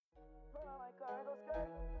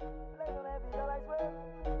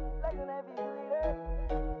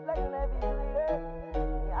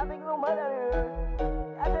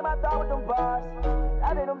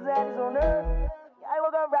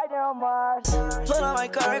Pull on my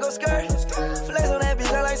car and go skirt. Flex on that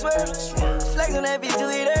bitch, I like swear. Flex on that bitch, do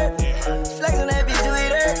it there. Flex on that bitch, do it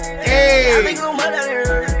there. Hey! I think I'm mad at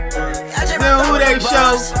her. Still Who They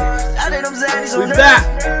Show. We back.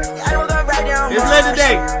 It's lit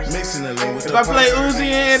today. If I play Uzi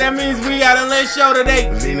in here, that means we got a lit show today.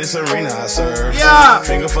 Venus Arena, I serve. Yeah.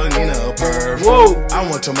 Finger for Nina, a perv. Whoa. I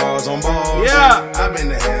went to Mars on balls. Yeah. I've been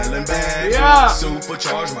to hell and back. Yeah.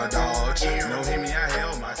 Supercharge my dodge. No hit me, I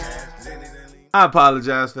held my cash. I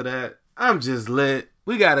apologize for that. I'm just lit.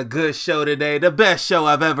 We got a good show today. The best show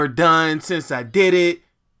I've ever done since I did it.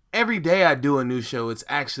 Every day I do a new show, it's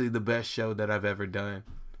actually the best show that I've ever done.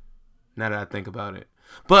 Now that I think about it.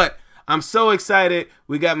 But I'm so excited.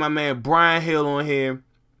 We got my man Brian Hill on here.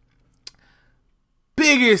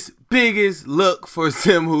 Biggest look for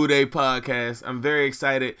Sim Who They podcast. I'm very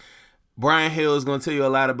excited. Brian Hill is going to tell you a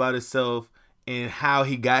lot about himself and how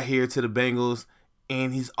he got here to the Bengals.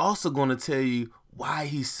 And he's also going to tell you why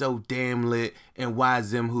he's so damn lit and why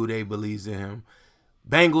Zim Who They believes in him.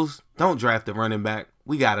 Bengals, don't draft a running back.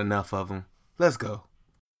 We got enough of them. Let's go.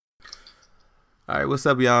 All right, what's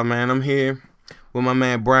up, y'all, man? I'm here with my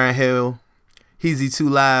man Brian Hill. Heezy 2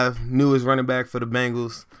 Live, newest running back for the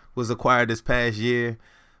Bengals, was acquired this past year.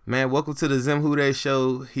 Man, welcome to the Zim Who They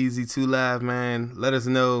Show, Heezy 2 Live, man. Let us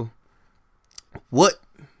know what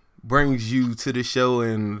brings you to the show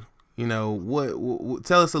and, you know, what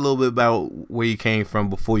tell us a little bit about where you came from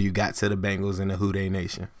before you got to the Bengals and the Who They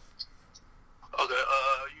Nation. Okay,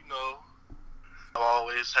 I'm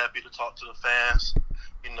always happy to talk to the fans.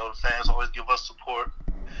 You know, the fans always give us support.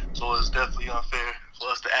 So it's definitely unfair for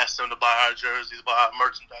us to ask them to buy our jerseys, buy our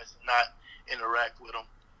merchandise, and not interact with them.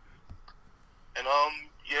 And,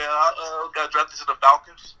 I got drafted to the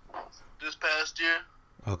Falcons this past year.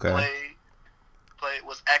 Okay.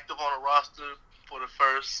 Was active on the roster for the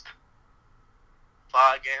first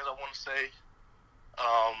 5 games, I want to say.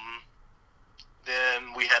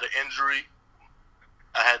 Then we had an injury.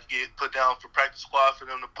 I had to get put down for practice squad for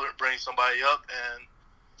them to bring somebody up, and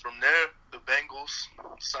from there, the Bengals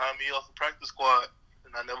signed me off the practice squad,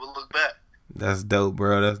 and I never looked back. That's dope,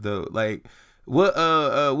 bro. That's dope. Like, what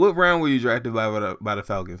round were you drafted by the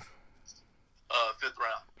Falcons? 5th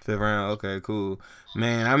round. 5th round. Okay, cool.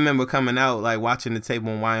 Man, I remember coming out, like, watching the tape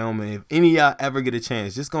on Wyoming. If any of y'all ever get a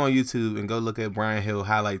chance, just go on YouTube and go look at Brian Hill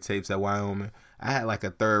highlight tapes at Wyoming. I had like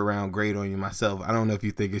a 3rd round grade on you myself. I don't know if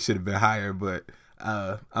you think it should have been higher, but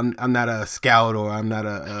I'm not a scout or I'm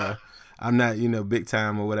not, you know, big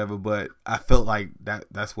time or whatever, but I felt like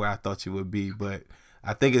that's where I thought you would be. But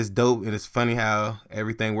I think it's dope, and it's funny how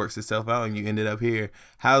everything works itself out and you ended up here.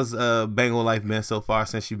 How's Bengal life been so far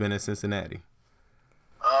since you've been in Cincinnati?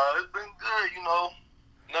 It's been good, you know.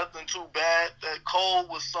 Nothing too bad. That cold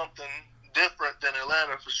was something different than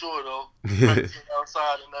Atlanta for sure, though. Practicing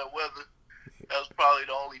outside in that weather, that was probably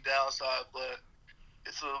the only downside, but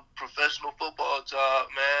it's a professional football job,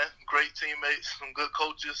 man. Great teammates, some good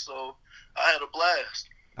coaches, so I had a blast.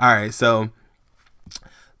 All right, so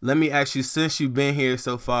let me ask you, since you've been here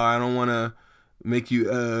so far, I don't want to make you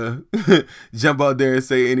jump out there and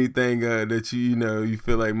say anything that you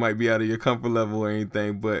feel like might be out of your comfort level or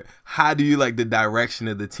anything, but how do you like the direction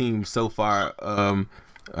of the team so far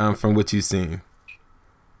from what you've seen?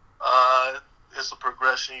 It's a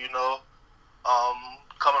progression, you know.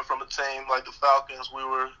 Coming from a team like the Falcons, we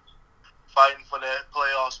were fighting for that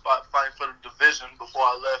playoff spot, fighting for the division before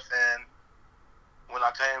I left, and when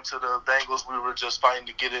I came to the Bengals, we were just fighting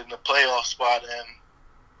to get in the playoff spot, and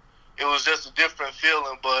it was just a different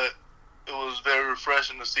feeling, but it was very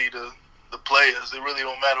refreshing to see the players. It really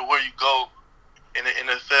don't matter where you go in the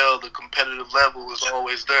NFL, the competitive level is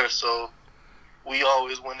always there, so we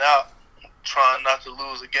always went out trying not to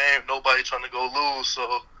lose a game, nobody trying to go lose,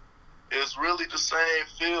 so it's really the same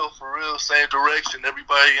feel, for real, same direction.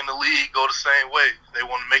 Everybody in the league go the same way. They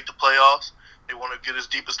want to make the playoffs. They want to get as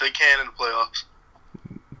deep as they can in the playoffs.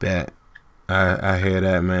 Bet. I hear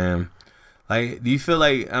that, man. Like, do you feel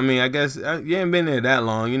like, I mean, I guess you ain't been there that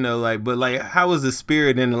long, you know, like, but like, how was the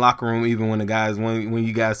spirit in the locker room even when when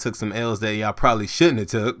you guys took some L's that y'all probably shouldn't have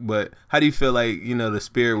took, but how do you feel like, you know, the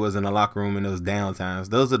spirit was in the locker room in those down times?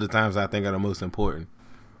 Those are the times I think are the most important.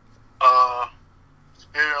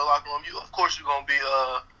 Spirit in the locker room, of course you're going to be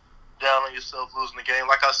down on yourself losing the game.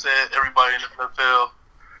 Like I said, everybody in the NFL,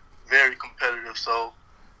 very competitive, so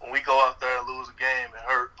when we go out there and lose a game, it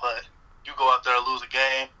hurt, but you go out there and lose a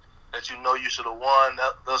game that you know you should have won,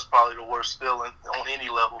 that's probably the worst feeling on any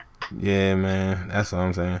level. Yeah, man, that's what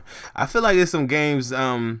I'm saying. I feel like there's some games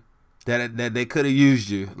that they could have used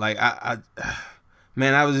you. Like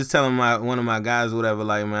man, I was just telling one of my guys, whatever.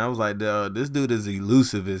 Like, man, I was like, this dude is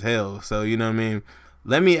elusive as hell. So you know what I mean.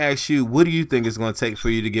 let me ask you, what do you think it's going to take for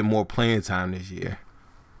you to get more playing time this year?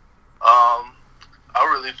 I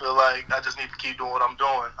really feel like I just need to keep doing what I'm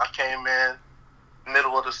doing. I came in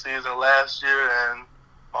middle of the season last year, and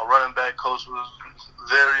my running back coach was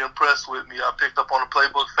very impressed with me. I picked up on the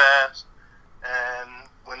playbook fast, and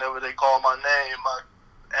whenever they called my name, I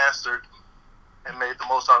answered and made the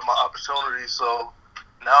most out of my opportunity. So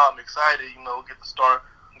now I'm excited, get to start,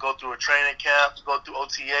 go through a training camp, go through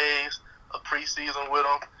OTAs, a preseason with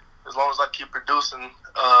them. As long as I keep producing,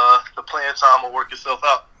 the playing time will work itself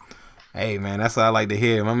out. Hey, man, that's what I like to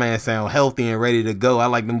hear. My man sound healthy and ready to go. I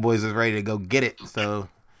like them boys that's ready to go get it. So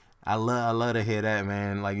I love to hear that,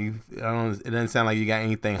 man. Like it doesn't sound like you got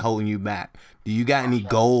anything holding you back. Do you got any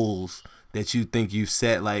goals that you think you've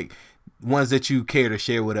set, like ones that you care to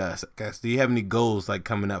share with us? Do you have any goals like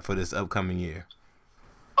coming up for this upcoming year?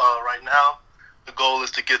 Right now, the goal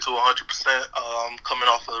is to get to 100%. Coming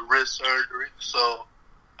off of wrist surgery, so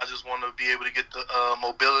I just want to be able to get the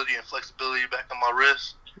mobility and flexibility back in my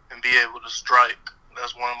wrist and be able to strike.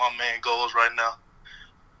 That's one of my main goals right now.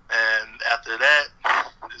 And after that,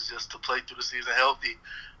 it's just to play through the season healthy.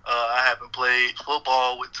 I haven't played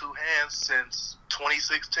football with two hands since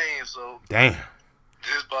 2016, so damn,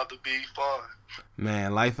 it's about to be fun.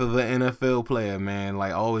 Man, life of an NFL player, man,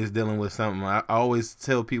 like always dealing with something. I always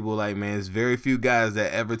tell people, like, man, there's very few guys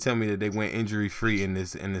that ever tell me that they went injury free in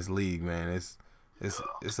this league, man.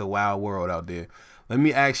 It's a wild world out there. Let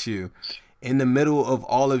me ask you, in the middle of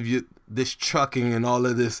all of this trucking and all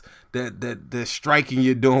of this that striking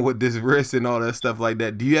you're doing with this wrist and all that stuff like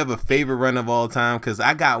that, do you have a favorite run of all time? Because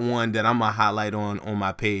I got one that I'm gonna highlight on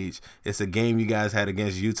my page. It's a game you guys had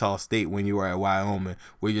against Utah State when you were at Wyoming,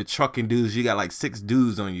 where you're trucking dudes. You got like 6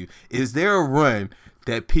 dudes on you. Is there a run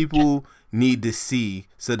that people need to see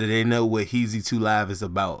so that they know what Heezy 2 Live is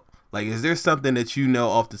about? Like, is there something that you know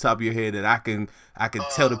off the top of your head that I can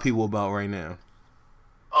tell the people about right now?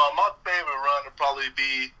 My favorite run would probably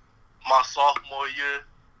be my sophomore year,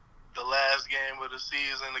 the last game of the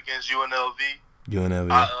season against UNLV.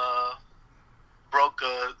 I broke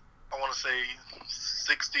I want to say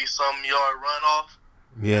 60-some yard runoff.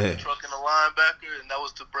 Yeah. Trucking the linebacker, and that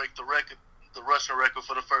was to break the rushing record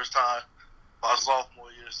for the first time my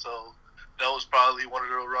sophomore year. So that was probably one of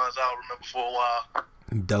the runs I'll remember for a while.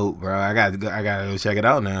 Dope, bro. I gotta go check it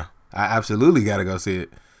out now. I absolutely gotta go see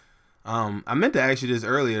it. I meant to ask you this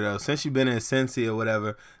earlier though. Since you've been in Cincy or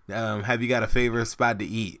whatever, have you got a favorite spot to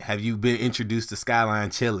eat? Have you been introduced to Skyline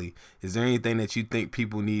Chili? Is there anything that you think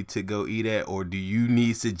people need to go eat at, or do you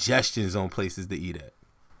need suggestions on places to eat at?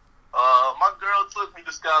 My girl took me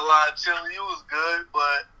to Skyline Chili. It was good,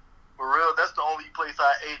 but for real, that's the only place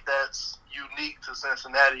I ate that's unique to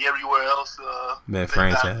Cincinnati. Everywhere else,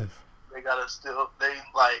 franchise.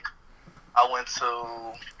 I went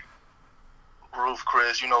to Roof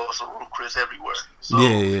Chris, it's a Roof Chris everywhere. So,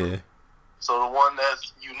 yeah. So the one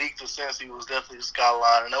that's unique to Cincy was definitely the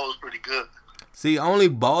Skyline, and that was pretty good. See, only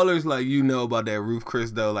ballers like you know about that Roof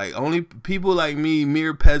Chris though. Like only people like me,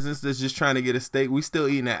 mere peasants that's just trying to get a steak. We still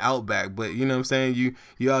eating at Outback, but you know what I'm saying.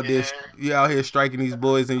 You out there, you out here striking these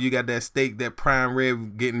boys, and you got that steak, that prime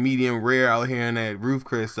rib, getting medium rare out here in that Roof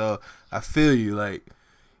Chris. So I feel you. Like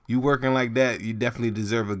you working like that, you definitely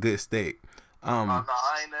deserve a good steak. No, I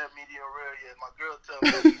ain't that medium rare yet. My girl tell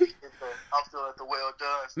me I'm still at the well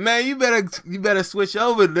done. Man, you better switch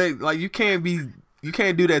over. Like you can't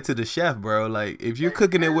do that to the chef, bro. Like if you're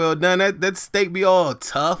cooking it well done, that steak be all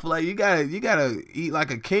tough. Like you gotta eat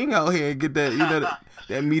like a king out here and get that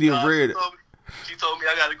that medium rare. She told me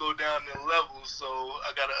I gotta go down in levels, so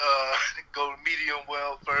I gotta go medium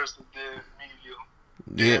well first and then medium.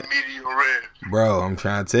 Yeah, medium rare. Bro, I'm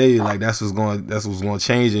trying to tell you, like that's what's gonna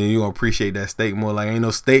change, and you gonna appreciate that steak more. Like ain't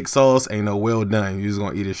no steak sauce, ain't no well done. You just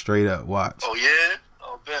gonna eat it straight up. Watch. Oh yeah,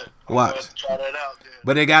 I'll bet. Watch. Try that out. Then.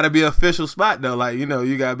 But it gotta be an official spot though. Like you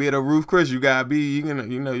gotta be at a Roof Chris. You gotta be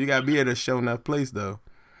at a show enough place though.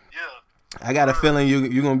 Yeah. I got a feeling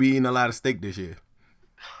you're gonna be eating a lot of steak this year.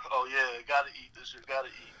 Oh yeah, gotta eat this year. Gotta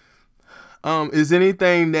eat. Is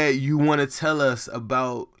anything that you want to tell us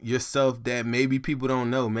about yourself that maybe people don't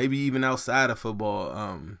know, maybe even outside of football?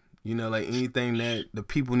 Like anything that the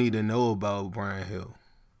people need to know about Brian Hill?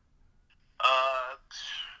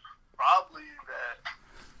 Probably that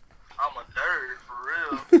I'm a nerd for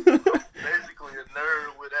real. I'm basically a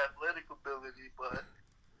nerd with athletic ability, but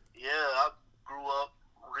yeah, I grew up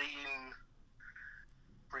reading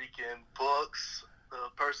freaking books. The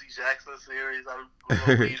Percy Jackson series, I grew up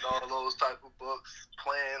reading all those type of books,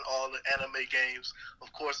 playing all the anime games.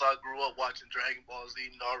 Of course, I grew up watching Dragon Ball Z,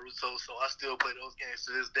 Naruto, so I still play those games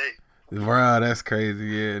to this day. Bro, that's crazy.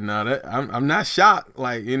 Yeah, no, I'm not shocked.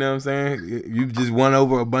 Like, you know what I'm saying? You just won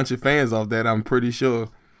over a bunch of fans off that, I'm pretty sure.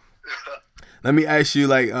 Let me ask you,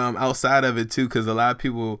 like, outside of it too, because a lot of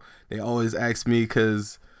people, they always ask me,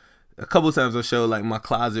 because a couple times I show like my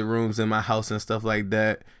closet rooms in my house and stuff like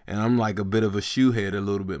that, and I'm like a bit of a shoe head a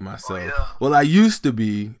little bit myself. Oh, yeah. Well, I used to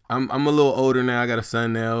be. I'm a little older now. I got a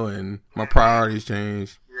son now, and my priorities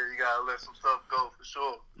changed. Yeah, you gotta let some stuff go for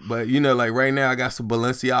sure. But, you know, like right now I got some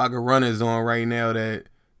Balenciaga runners on right now that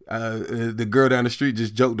the girl down the street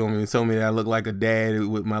just joked on me and told me that I look like a dad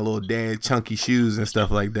with my little dad chunky shoes and stuff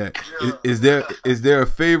like that. Yeah. Is there a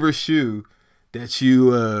favorite shoe that you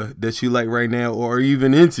like right now, or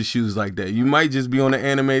even into shoes like that? You might just be on the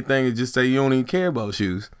anime thing and just say you don't even care about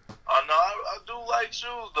shoes. No, I do like shoes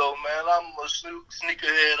though, man. I'm a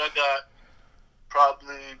sneakerhead. I got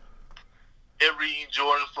probably every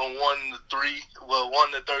Jordan from 1 to 3,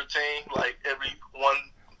 1 to 13, like every one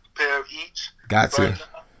pair of each. Got to. Right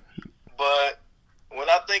now. But when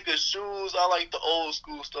I think of shoes, I like the old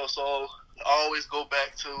school stuff. So I always go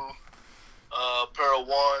back to a pair of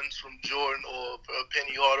ones from Jordan or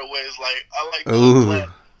Penny Hardaway's. Like I like those.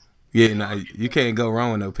 Ooh. Yeah, nah, you can't go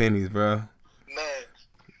wrong with no pennies, bro. Man.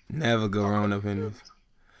 Never go wrong with no pennies.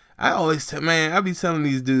 I always I be telling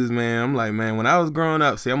these dudes, man, I'm like, man, when I was growing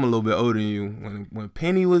up, see, I'm a little bit older than you. When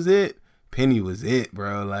Penny was it,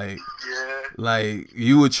 bro. Like, Yeah. like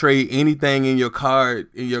you would trade anything in your card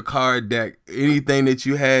deck, anything that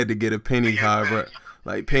you had to get a Penny card, bro.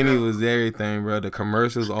 Like Penny was everything, bro. The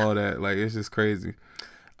commercials, all that, like it's just crazy.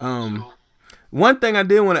 One thing I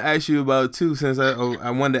did want to ask you about too, since I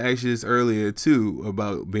wanted to ask you this earlier too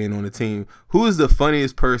about being on the team. Who is the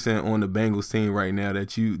funniest person on the Bengals team right now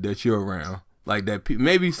that you're around? Like that,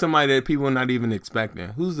 maybe somebody that people are not even expecting.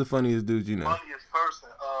 Who's the funniest dude you know? Funniest person,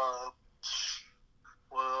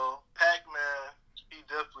 well, Pac-Man, he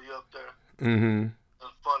definitely up there. Mm-hmm. The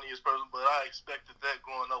funniest person, but I expected that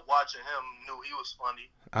growing up. Watching him, knew he was funny.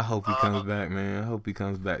 I hope he comes back, man. I hope he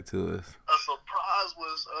comes back to us. A surprise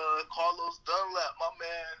was Carlos Dunlap, my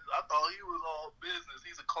man. I thought he was all business.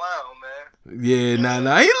 He's a clown, man. Yeah,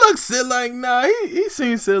 nah. He looks silly. Like, he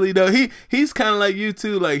seems silly though. He's kind of like you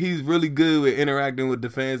too. Like he's really good with interacting with the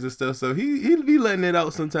fans and stuff. So he'll be letting it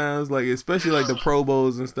out sometimes. Like especially like the Pro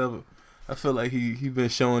Bowls and stuff. I feel like he been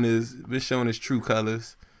showing his true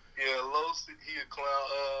colors. Yeah, Los, he a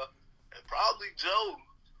clown. And probably Joe.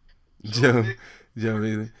 Joe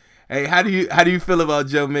Mixon. Hey, how do you feel about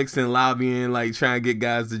Joe Mixon lobbying, like trying to get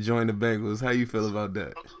guys to join the Bengals? How you feel about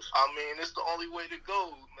that? I mean, it's the only way to go,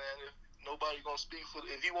 man. If nobody gonna speak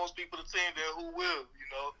if he won't speak for the team, then who will? You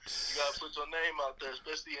know, you gotta put your name out there,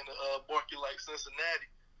 especially in a market like Cincinnati.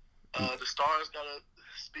 The stars gotta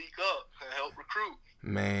speak up and help recruit.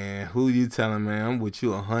 Man, who you telling, man? I'm with you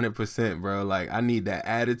 100%, bro. Like I need that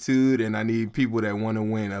attitude, and I need people that want to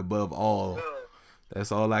win above all. Yeah.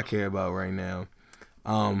 That's all I care about right now.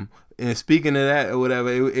 And speaking of that or whatever,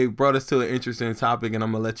 it brought us to an interesting topic, and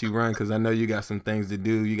I'm gonna let you run because I know you got some things to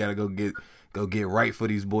do. You gotta go get right for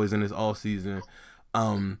these boys in this off season.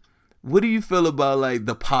 What do you feel about like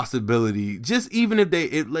the possibility? Just even if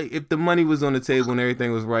if the money was on the table and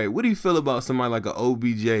everything was right, what do you feel about somebody like a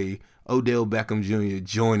OBJ, Odell Beckham Jr.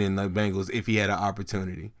 joining the Bengals if he had an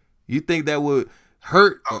opportunity? You think that would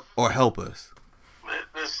hurt or help us? I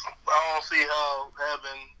don't see how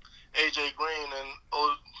having AJ Green and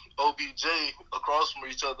OBJ across from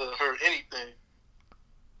each other hurt anything.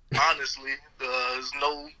 Honestly, there's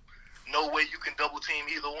no way you can double team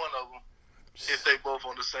either one of them if they both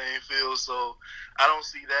on the same field. So I don't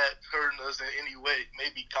see that hurting us in any way.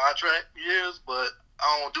 Maybe contract years, but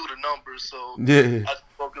I don't do the numbers. So Yeah. I just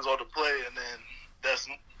focus on the play, and then that's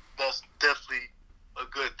definitely a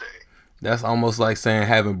good thing. That's almost like saying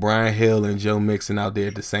having Brian Hill and Joe Mixon out there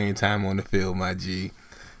at the same time on the field, my G.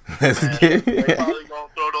 They probably gonna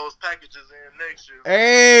throw those packages in next year.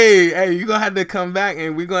 Hey, you gonna have to come back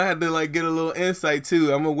and we're gonna have to like get a little insight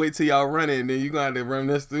too. I'm gonna wait till y'all run it and then you're gonna have to run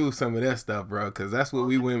us through some of that stuff, bro. Cause that's what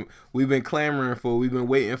we've been clamoring for. We've been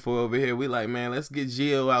waiting for over here. We like, man, let's get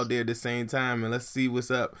Gio out there at the same time and let's see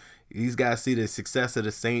what's up. These guys see the success of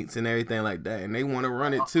the Saints and everything like that, and they want to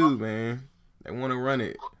run it too, man. They want to run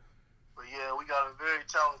it. Yeah, we got a very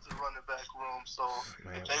talented running back room. So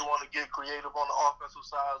if they want to get creative on the offensive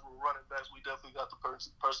side with running backs, we definitely got the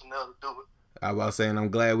personnel to do it. I was saying, I'm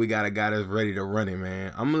glad we got a guy that's ready to run it,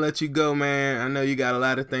 man. I'm going to let you go, man. I know you got a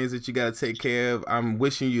lot of things that you got to take care of. I'm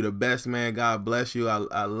wishing you the best, man. God bless you.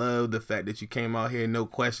 I love the fact that you came out here, no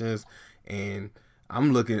questions. And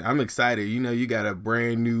I'm excited. You know, you got a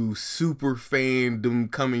brand new super fandom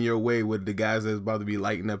coming your way with the guys that's about to be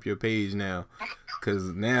lighting up your page now. Because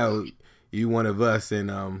now you one of us, and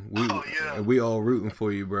we all rooting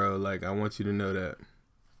for you, bro. Like, I want you to know that.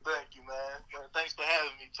 Thank you, man. Thanks for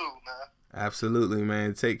having me too, man. Absolutely,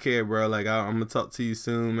 man. Take care, bro. Like, I'm gonna talk to you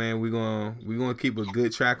soon, man. We gonna keep a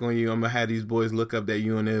good track on you. I'm gonna have these boys look up that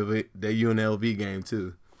UNLV game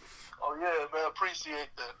too. Oh yeah, man. Appreciate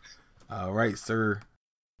that. All right, sir.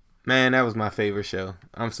 Man, that was my favorite show.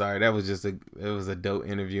 I'm sorry, it was a dope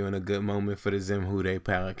interview and a good moment for the Zim Who They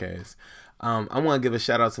podcast. I want to give a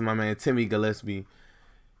shout out to my man Timmy Gillespie.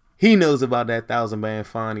 He knows about that 1,000 band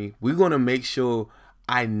Fonny. We're gonna make sure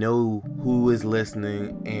I know who is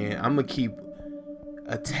listening, and I'm gonna keep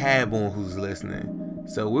a tab on who's listening.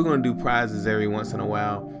 So we're gonna do prizes every once in a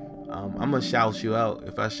while. I'm gonna shout you out.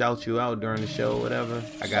 If I shout you out during the show or whatever,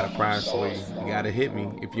 I got a prize for you. You gotta hit me.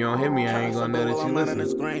 If you don't hit me, I ain't gonna know that you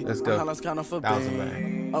listening. Let's go. 1,000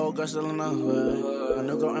 band. Oh, girl, still in the hood. A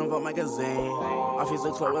new girl in Vogue magazine. I feel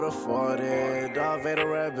the club with a 40. Darth Vader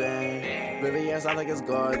red bang. Baby, ass, I think it's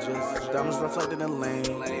gorgeous. Diamonds reflecting the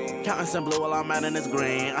lane. Counting some blue while I'm out in this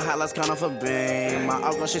green. I highlights count off a beam. My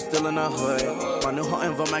outgo, she's still in the hood. My new hoe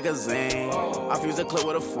in Vogue magazine. I fuse the clip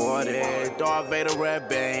with a 40. Darth Vader red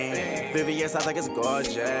bang. VVS, I think it's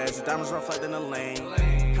gorgeous. Diamonds reflecting the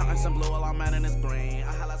lane. Counting some blue while I'm out in this green.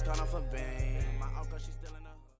 I highlights count off a beam.